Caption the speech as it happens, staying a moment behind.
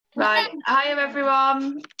Right. Hi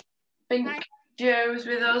everyone. I think Joe's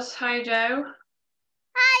with us. Hi Joe.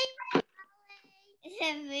 Hi. It's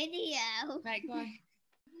a video. Right, go on.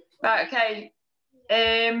 Right,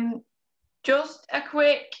 okay. Just a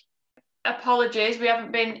quick apologies. We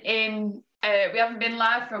haven't been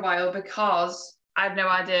live for a while because I have no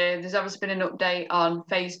idea. There's obviously been an update on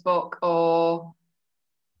Facebook or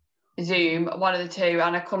Zoom, one of the two,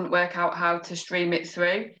 and I couldn't work out how to stream it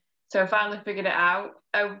through. So I finally figured it out.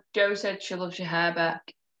 Oh, Joe said she loves your hair,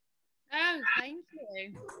 Beck. Oh, thank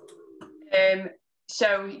you.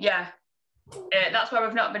 So yeah, that's why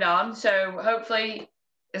we've not been on. So hopefully,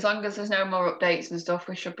 as long as there's no more updates and stuff,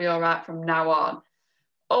 we should be all right from now on.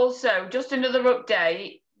 Also, just another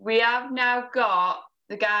update. We have now got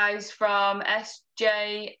the guys from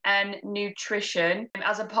SJN Nutrition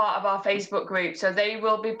as a part of our Facebook group. So they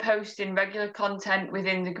will be posting regular content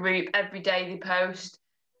within the group every day they post.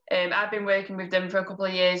 I've been working with them for a couple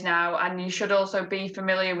of years now, and you should also be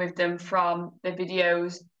familiar with them from the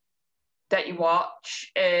videos that you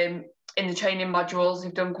watch in the training modules.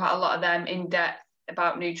 We've done quite a lot of them in depth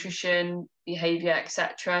about nutrition, behaviour,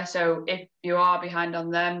 etc. So if you are behind on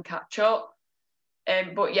them, catch up.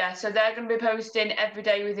 But yeah, so they're going to be posting every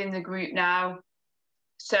day within the group now.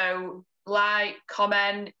 So like,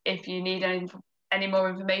 comment if you need any more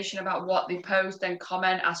information about what they post, then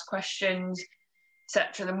comment, ask questions,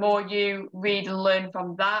 etc. The more you read and learn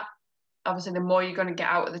from that, obviously the more you're going to get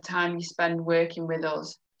out of the time you spend working with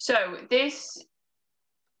us. So this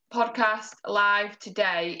podcast live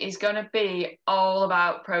today is going to be all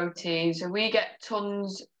about protein. So we get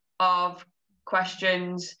tons of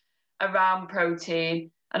questions around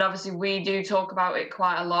protein, and obviously we do talk about it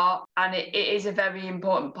quite a lot, and it is a very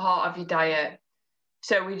important part of your diet.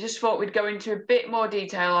 So we just thought we'd go into a bit more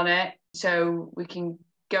detail on it so we can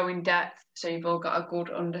go in depth so you've all got a good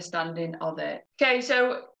understanding of it. Okay,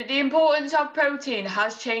 so the importance of protein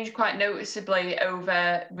has changed quite noticeably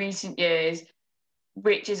over recent years,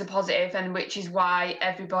 which is a positive, and which is why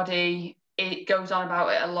it goes on about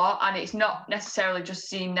it a lot, and it's not necessarily just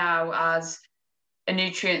seen now as a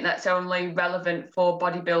nutrient that's only relevant for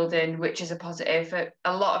bodybuilding, which is a positive.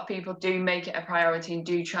 A lot of people do make it a priority and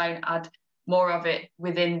do try and add more of it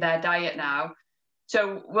within their diet now.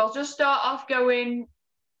 So we'll just start off going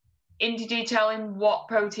into detailing what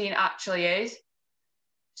protein actually is.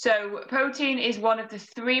 So protein is one of the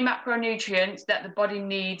 3 macronutrients that the body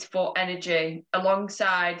needs for energy,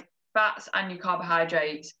 alongside fats and your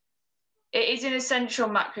carbohydrates. It is an essential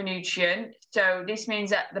macronutrient, so this means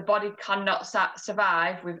that the body cannot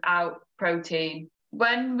survive without protein.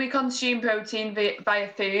 When we consume protein via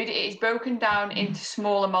food, it is broken down into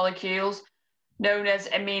smaller molecules known as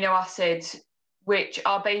amino acids, which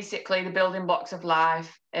are basically the building blocks of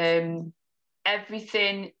life.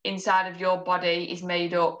 Everything inside of your body is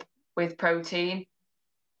made up with protein.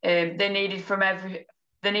 They're needed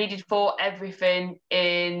for everything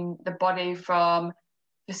in the body, from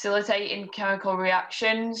facilitating chemical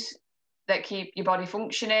reactions that keep your body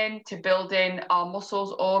functioning, to building our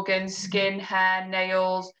muscles, organs, skin, hair,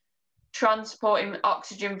 nails, transporting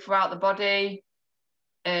oxygen throughout the body,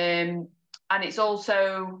 and it's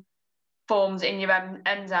also forms in your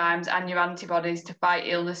enzymes and your antibodies to fight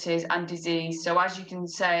illnesses and disease. So as you can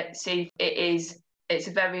see, it's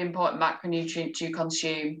a very important macronutrient to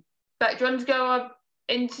consume. Beck, do you want to go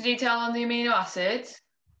into detail on the amino acids?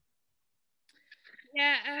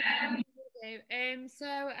 Yeah, so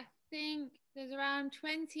I think there's around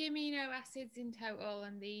 20 amino acids in total,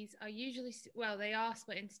 and these are usually, they are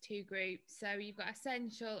split into 2 groups. So you've got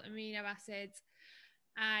essential amino acids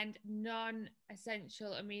and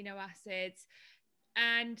non-essential amino acids,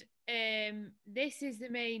 and this is the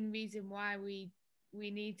main reason why we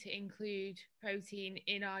need to include protein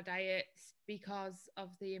in our diets, because of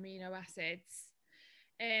the amino acids.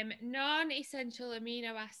 Non-essential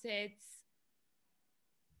amino acids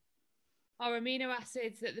are amino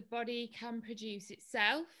acids that the body can produce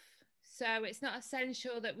itself, so it's not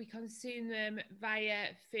essential that we consume them via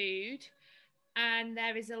food, and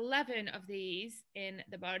there is 11 of these in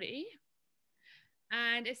the body.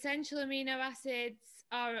 And essential amino acids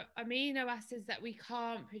are amino acids that we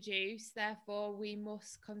can't produce, therefore we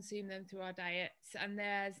must consume them through our diets, and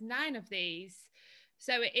there's 9 of these.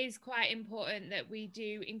 So it is quite important that we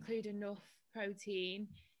do include enough protein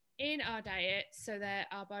in our diet so that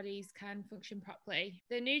our bodies can function properly.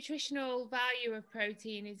 The nutritional value of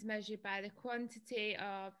protein is measured by the quantity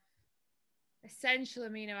of essential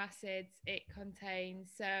amino acids it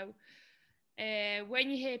contains. So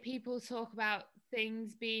when you hear people talk about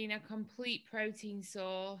things being a complete protein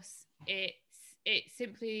source, it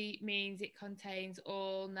simply means it contains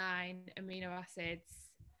all 9 amino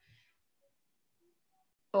acids.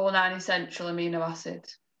 All 9 essential amino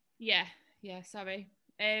acids. Yeah, sorry.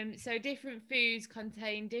 So different foods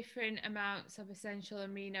contain different amounts of essential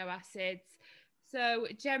amino acids. So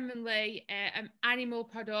generally, animal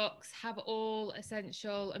products have all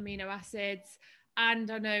essential amino acids and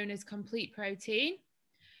are known as complete protein.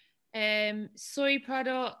 Soy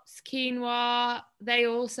products, quinoa, they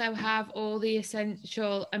also have all the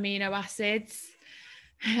essential amino acids.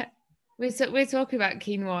 We're talking about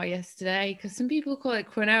quinoa yesterday because some people call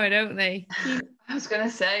it quinoa, don't they? I was going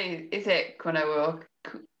to say, is it quinoa or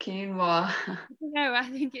quinoa? No, I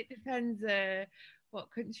think it depends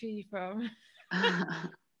what country you're from.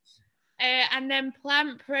 And then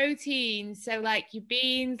plant proteins, so like your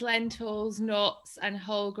beans, lentils, nuts, and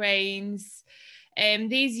whole grains.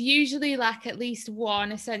 These usually lack at least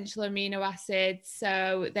one essential amino acid,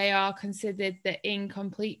 so they are considered the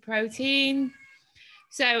incomplete protein.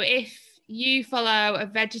 So if you follow a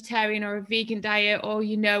vegetarian or a vegan diet, or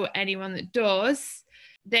you know anyone that does,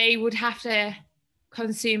 they would have to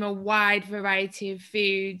consume a wide variety of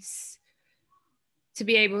foods to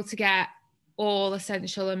be able to get all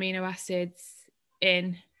essential amino acids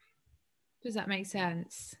in. Does that make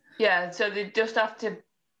sense? Yeah, so they just have to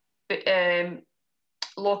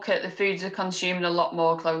look at the foods they're consuming a lot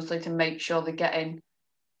more closely to make sure they're getting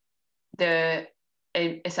the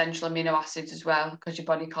essential amino acids as well, because your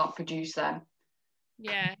body can't produce them.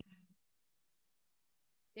 Yeah.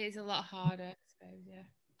 It is a lot harder, I suppose, yeah.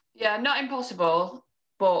 Yeah, not impossible,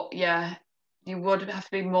 but yeah, you would have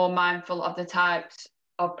to be more mindful of the types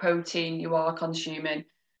of protein you are consuming.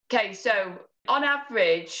 Okay, so on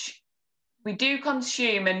average, we do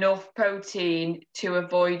consume enough protein to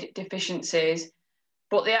avoid deficiencies,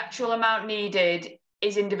 but the actual amount needed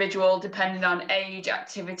is individual depending on age,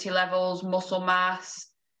 activity levels, muscle mass.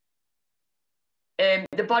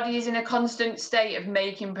 The body is in a constant state of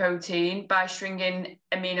making protein by stringing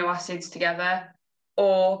amino acids together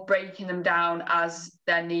or breaking them down as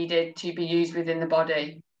they're needed to be used within the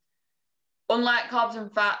body. Unlike carbs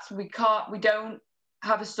and fats, we don't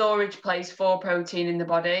have a storage place for protein in the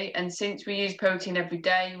body. And since we use protein every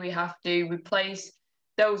day, we have to replace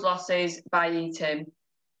those losses by eating.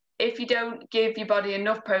 If you don't give your body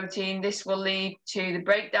enough protein, this will lead to the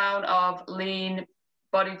breakdown of lean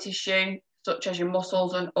body tissue, such as your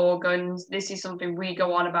muscles and organs. This is something we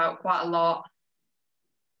go on about quite a lot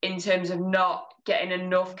in terms of not getting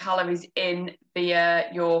enough calories in via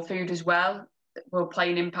your food as well. Will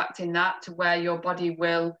play an impact in that to where your body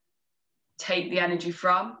will take the energy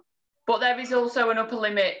from. But there is also an upper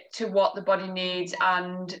limit to what the body needs,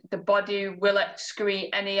 and the body will excrete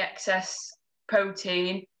any excess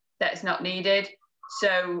protein that's not needed.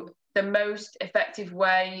 So the most effective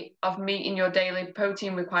way of meeting your daily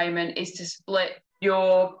protein requirement is to split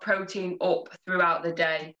your protein up throughout the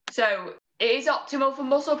day. So it is optimal for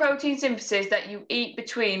muscle protein synthesis that you eat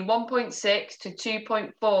between 1.6 to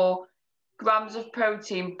 2.4 grams of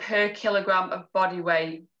protein per kilogram of body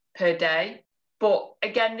weight per day. But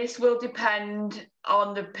again, this will depend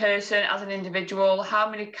on the person as an individual, how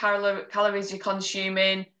many calories you're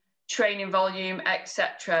consuming, training volume,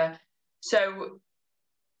 etc. So,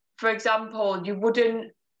 for example, you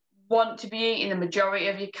wouldn't want to be eating the majority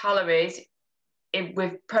of your calories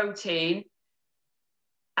with protein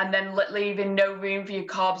and then leaving no room for your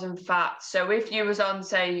carbs and fats. So if you was on,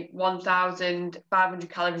 say, 1,500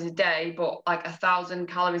 calories a day, but like 1,000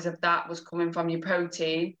 calories of that was coming from your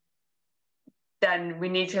protein, then we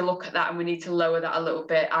need to look at that and we need to lower that a little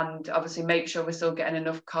bit, and obviously make sure we're still getting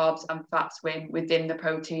enough carbs and fats within the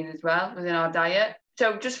protein as well, within our diet.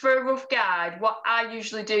 So just for a rough guide, what I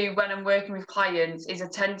usually do when I'm working with clients is I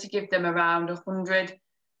tend to give them around 100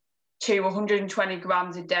 to 120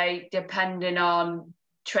 grams a day, depending on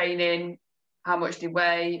training, how much they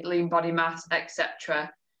weigh, lean body mass,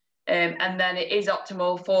 etc. And then it is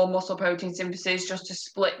optimal for muscle protein synthesis just to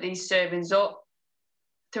split these servings up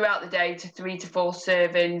throughout the day to 3 to 4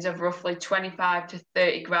 servings of roughly 25 to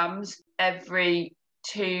 30 grams every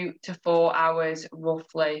 2 to 4 hours,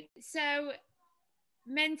 roughly. So,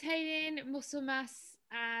 maintaining muscle mass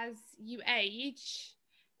as you age.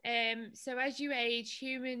 So, as you age,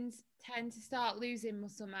 humans tend to start losing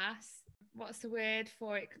muscle mass. What's the word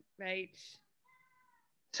for it, Rach?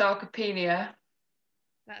 Sarcopenia.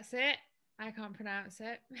 That's it. I can't pronounce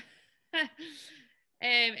it.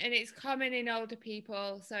 And it's common in older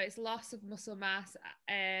people, so it's loss of muscle mass,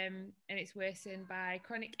 and it's worsened by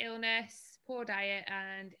chronic illness, poor diet,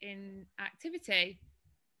 and inactivity.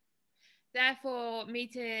 Therefore,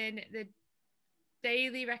 meeting the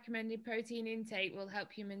daily recommended protein intake will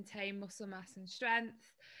help you maintain muscle mass and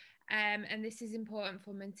strength. And this is important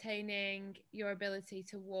for maintaining your ability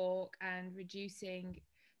to walk and reducing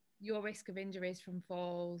your risk of injuries from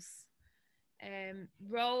falls.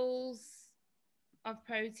 Roles of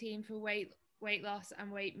protein for weight loss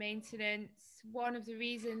and weight maintenance. One of the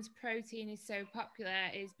reasons protein is so popular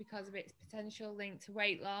is because of its potential link to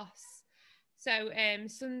weight loss. So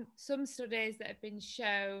some studies that have been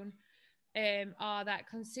shown are that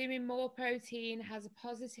consuming more protein has a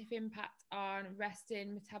positive impact on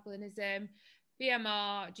resting metabolism,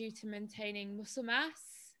 BMR, due to maintaining muscle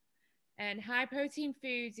mass. And high protein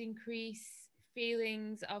foods increase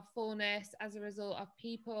feelings of fullness as a result of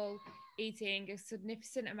people eating a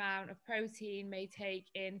significant amount of protein may take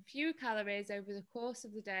in fewer calories over the course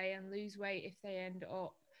of the day and lose weight if they end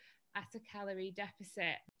up at a calorie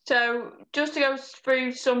deficit. So just to go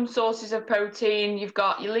through some sources of protein, you've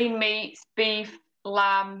got your lean meats, beef,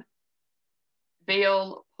 lamb,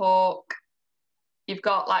 veal, pork. You've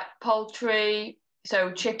got like poultry,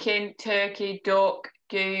 so chicken, turkey, duck,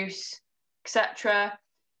 goose, etc.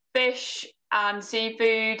 Fish and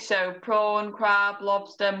seafood, so prawn, crab,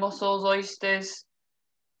 lobster, mussels, oysters,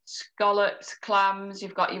 scallops, clams.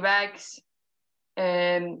 You've got your eggs.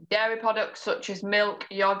 Dairy products such as milk,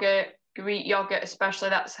 yogurt, Greek yogurt, especially,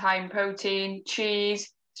 that's high in protein.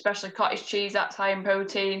 Cheese, especially cottage cheese, that's high in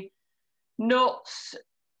protein. Nuts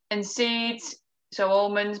and seeds, so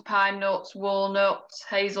almonds, pine nuts, walnuts,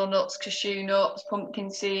 hazelnuts, cashew nuts,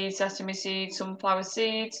 pumpkin seeds, sesame seeds, sunflower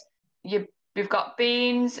seeds. You've got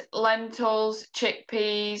beans, lentils,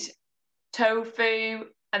 chickpeas, tofu,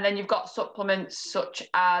 and then you've got supplements such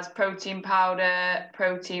as protein powder,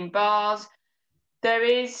 protein bars. There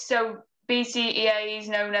is, so BCAA is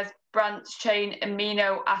known as branched chain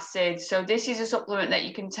amino acids. So this is a supplement that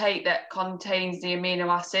you can take that contains the amino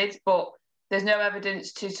acids, but there's no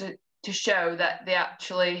evidence to show that they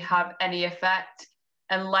actually have any effect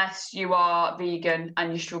unless you are vegan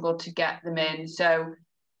and you struggle to get them in. So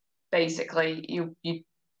basically, you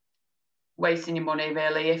wasting your money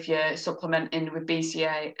really if you're supplementing with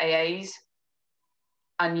BCAAs,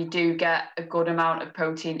 and you do get a good amount of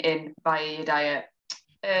protein in via your diet.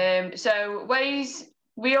 So ways,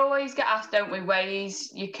 we always get asked, don't we,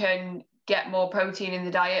 ways you can get more protein in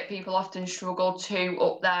the diet. People often struggle to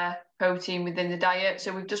up their protein within the diet.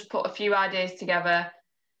 So we've just put a few ideas together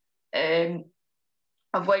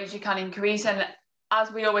of ways you can increase. And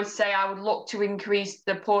as we always say, I would look to increase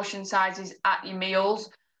the portion sizes at your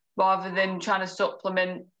meals rather than trying to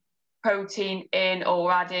supplement protein in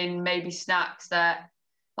or add in maybe snacks that,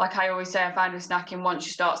 like I always say, I find with snacking, once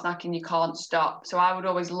you start snacking, you can't stop. So I would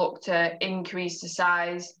always look to increase the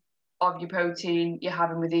size of your protein you're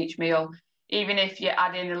having with each meal. Even if you're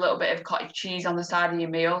adding a little bit of cottage cheese on the side of your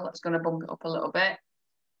meal, that's going to bump it up a little bit.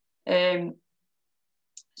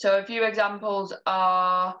 So a few examples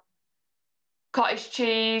are cottage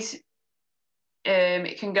cheese.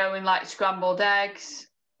 It can go in like scrambled eggs,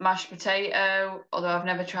 mashed potato, although I've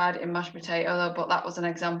never tried it in mashed potato though, but that was an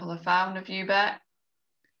example I found. Have you, Bet?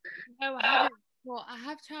 No, I haven't. Well, I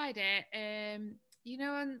have tried it. You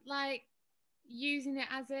know, and like using it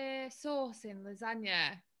as a sauce in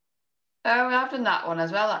lasagna. Oh, I've done that one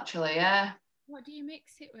as well, actually. Yeah. What do you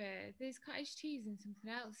mix it with? There's cottage cheese and something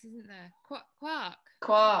else, isn't there? Quark.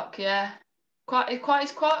 Quark, yeah.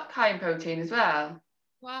 Is quark high in protein as well?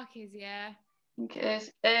 Quark is, yeah. I think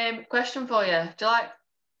it is. Question for you: do you like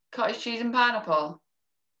cottage cheese and pineapple?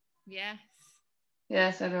 Yes.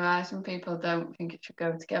 Yeah, so do I. Some people don't think it should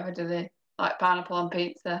go together, do they? Like pineapple on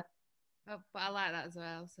pizza. Oh, but I like that as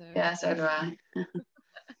well. So yeah, so do I.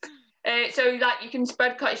 So like you can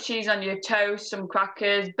spread cottage cheese on your toast, some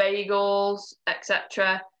crackers, bagels,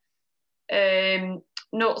 etc.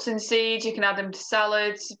 Nuts and seeds, you can add them to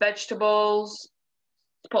salads, vegetables,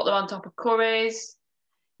 put them on top of curries.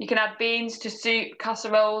 You can add beans to soup,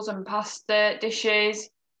 casseroles and pasta dishes.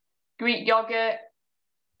 Greek yogurt,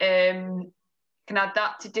 you can add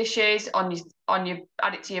that to dishes add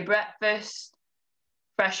it to your breakfast.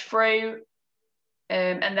 Fresh fruit,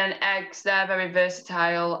 and then eggs. They're very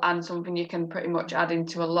versatile and something you can pretty much add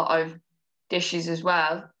into a lot of dishes as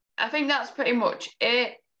well. I think that's pretty much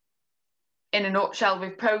it in a nutshell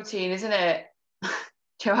with protein, isn't it?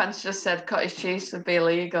 Joanne's just said cottage cheese would be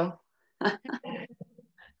illegal.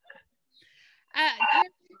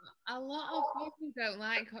 A lot of people don't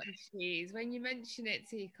like cottage cheese. When you mention it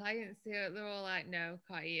to your clients, they're all like, no,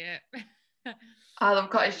 can't eat it. I love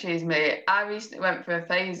cottage cheese, mate. I recently went for a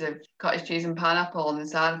phase of cottage cheese and pineapple on the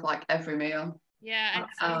side of like every meal. Yeah,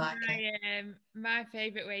 I like my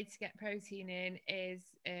favourite way to get protein in is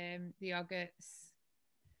the yogurts.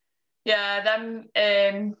 Yeah, them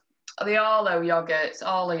the Arlo yogurts,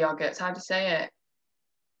 how do you say it?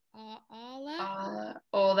 Arla?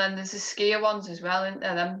 Or then there's the Skia ones as well, isn't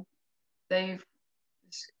there?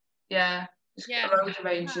 Yeah, just Yeah. get loads of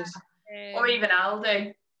ranges. Or even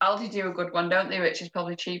Aldi. Aldi do a good one, don't they? Which is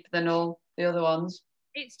probably cheaper than all the other ones.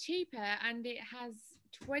 It's cheaper and it has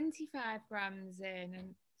 25 grams in,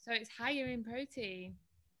 and so it's higher in protein.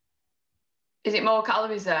 Is it more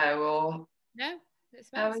calories though, or? No, it's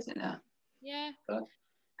Oh, about is it not? yeah. Good.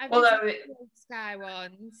 I've Although just had the Sky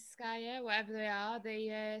ones, Skya, whatever they are,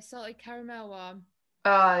 the salted caramel one.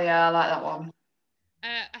 Oh yeah, I like that one.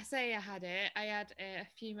 I say I had it. I had a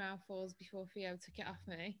few mouthfuls before Theo took it off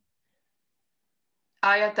me.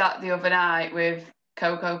 I had that the other night with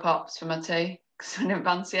Cocoa Pops for my tea because I didn't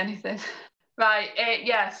fancy anything. Right,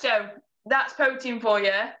 yeah, so that's protein for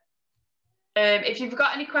you. If you've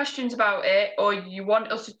got any questions about it or you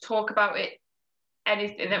want us to talk about it,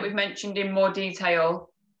 anything that we've mentioned in more detail,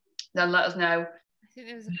 then let us know. I think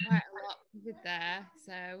there was quite a lot covered there,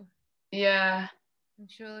 so yeah, I'm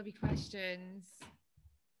sure there'll be questions.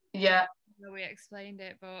 Yeah. We explained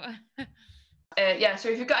it, but yeah, so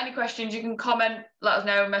if you've got any questions, you can comment, let us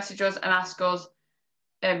know, message us and ask us.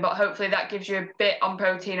 But hopefully that gives you a bit on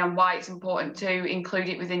protein and why it's important to include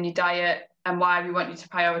it within your diet and why we want you to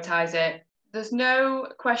prioritise it. There's no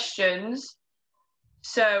questions,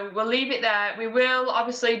 so we'll leave it there. We will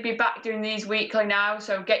obviously be back doing these weekly now,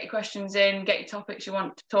 so get your questions in, get your topics you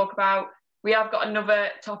want to talk about. We have got another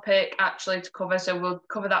topic actually to cover, so we'll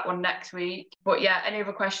cover that one next week. But yeah, any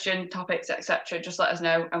other question, topics, etc., just let us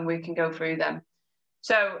know and we can go through them.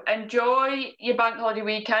 So enjoy your bank holiday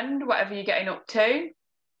weekend, whatever you're getting up to,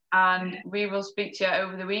 and we will speak to you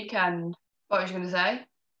over the weekend. What was you going to say?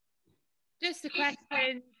 just a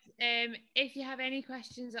question. If you have any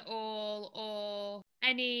questions at all, or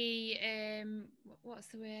any what's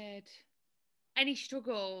the word? Any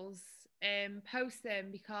struggles, post them,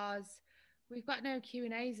 because we've got no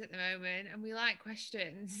Q&As at the moment and we like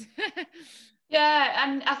questions. Yeah,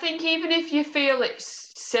 and I think even if you feel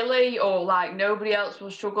it's silly or like nobody else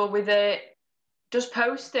will struggle with it, just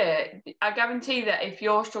post it. I guarantee that if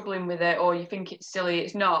you're struggling with it or you think it's silly,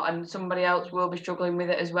 it's not, and somebody else will be struggling with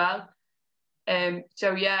it as well.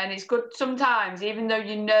 So yeah, and it's good sometimes, even though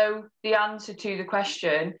you know the answer to the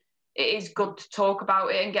question, it is good to talk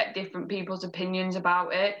about it and get different people's opinions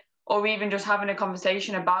about it, or even just having a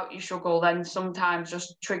conversation about your struggle then sometimes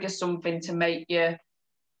just triggers something to make you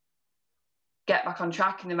get back on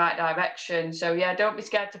track in the right direction. So yeah, don't be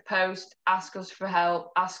scared to post, ask us for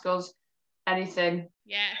help, ask us anything.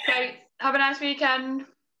 Yeah. Okay, have a nice weekend.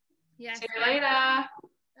 Yeah. See you later.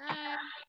 Bye.